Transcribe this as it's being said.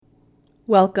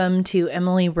Welcome to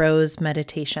Emily Rose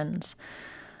Meditations.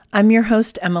 I'm your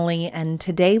host, Emily, and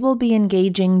today we'll be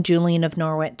engaging Julian of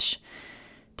Norwich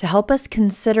to help us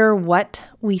consider what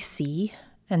we see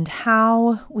and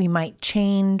how we might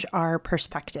change our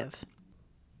perspective.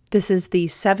 This is the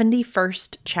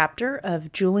 71st chapter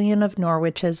of Julian of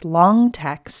Norwich's long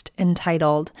text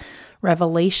entitled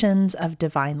Revelations of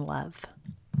Divine Love.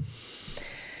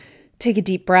 Take a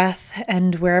deep breath,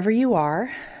 and wherever you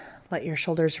are, let your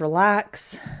shoulders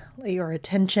relax, let your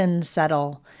attention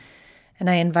settle, and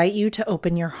I invite you to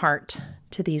open your heart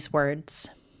to these words.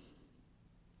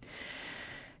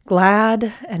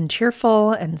 Glad and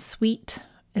cheerful and sweet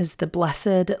is the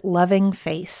blessed, loving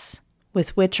face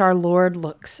with which our Lord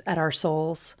looks at our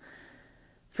souls,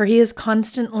 for he is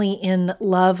constantly in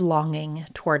love longing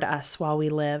toward us while we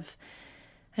live,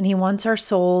 and he wants our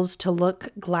souls to look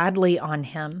gladly on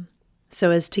him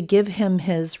so as to give him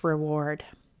his reward.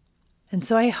 And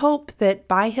so I hope that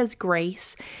by his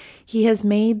grace, he has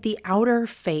made the outer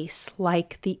face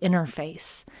like the inner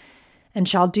face, and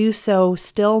shall do so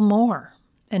still more,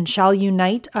 and shall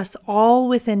unite us all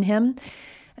within him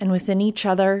and within each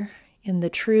other in the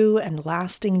true and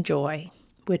lasting joy,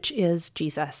 which is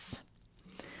Jesus.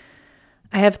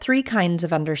 I have three kinds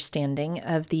of understanding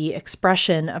of the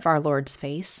expression of our Lord's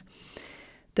face.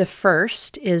 The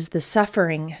first is the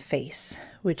suffering face,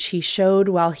 which he showed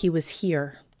while he was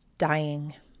here,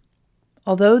 dying.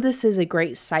 Although this is a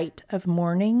great sight of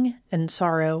mourning and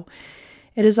sorrow,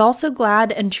 it is also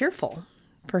glad and cheerful,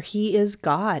 for he is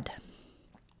God.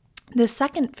 The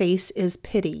second face is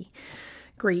pity,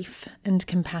 grief, and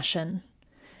compassion,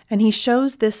 and he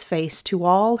shows this face to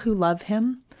all who love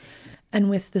him, and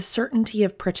with the certainty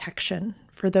of protection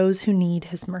for those who need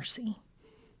his mercy.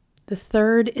 The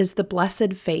third is the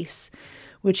blessed face,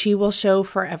 which he will show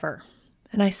forever,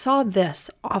 and I saw this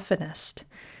oftenest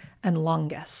and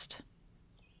longest.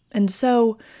 And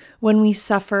so, when we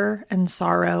suffer and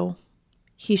sorrow,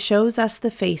 he shows us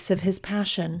the face of his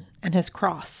passion and his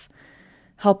cross,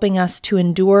 helping us to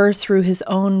endure through his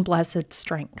own blessed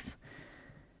strength.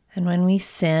 And when we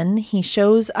sin, he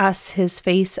shows us his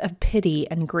face of pity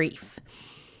and grief,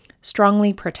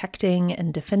 strongly protecting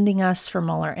and defending us from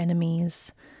all our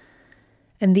enemies.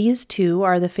 And these two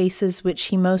are the faces which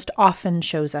he most often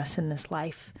shows us in this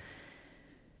life.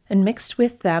 And mixed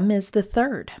with them is the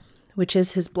third, which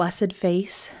is his blessed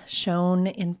face, shown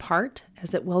in part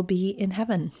as it will be in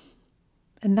heaven.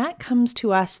 And that comes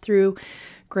to us through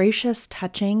gracious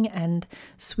touching and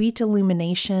sweet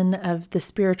illumination of the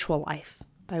spiritual life,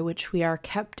 by which we are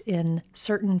kept in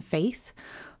certain faith,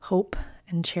 hope,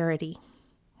 and charity,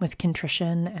 with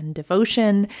contrition and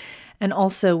devotion, and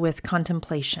also with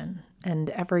contemplation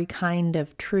and every kind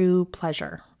of true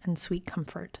pleasure and sweet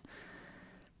comfort.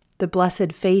 The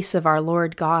blessed face of our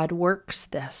Lord God works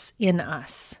this in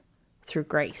us through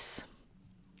grace.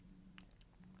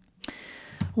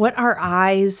 What our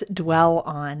eyes dwell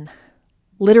on,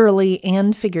 literally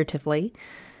and figuratively,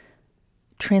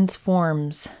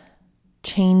 transforms,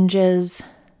 changes,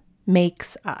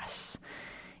 makes us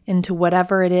into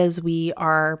whatever it is we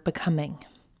are becoming.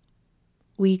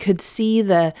 We could see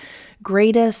the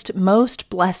greatest,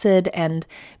 most blessed, and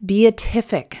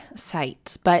beatific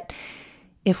sights, but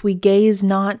if we gaze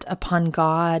not upon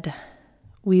God,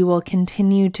 we will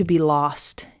continue to be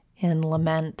lost in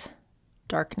lament,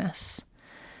 darkness,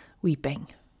 weeping.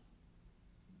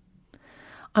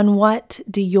 On what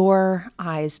do your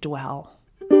eyes dwell?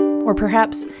 Or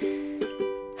perhaps,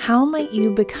 how might you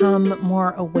become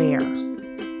more aware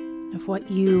of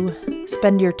what you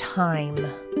spend your time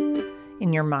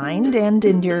in your mind and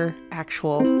in your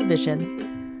actual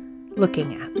vision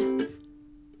looking at?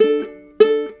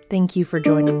 Thank you for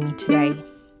joining me today.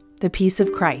 The peace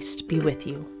of Christ be with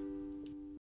you.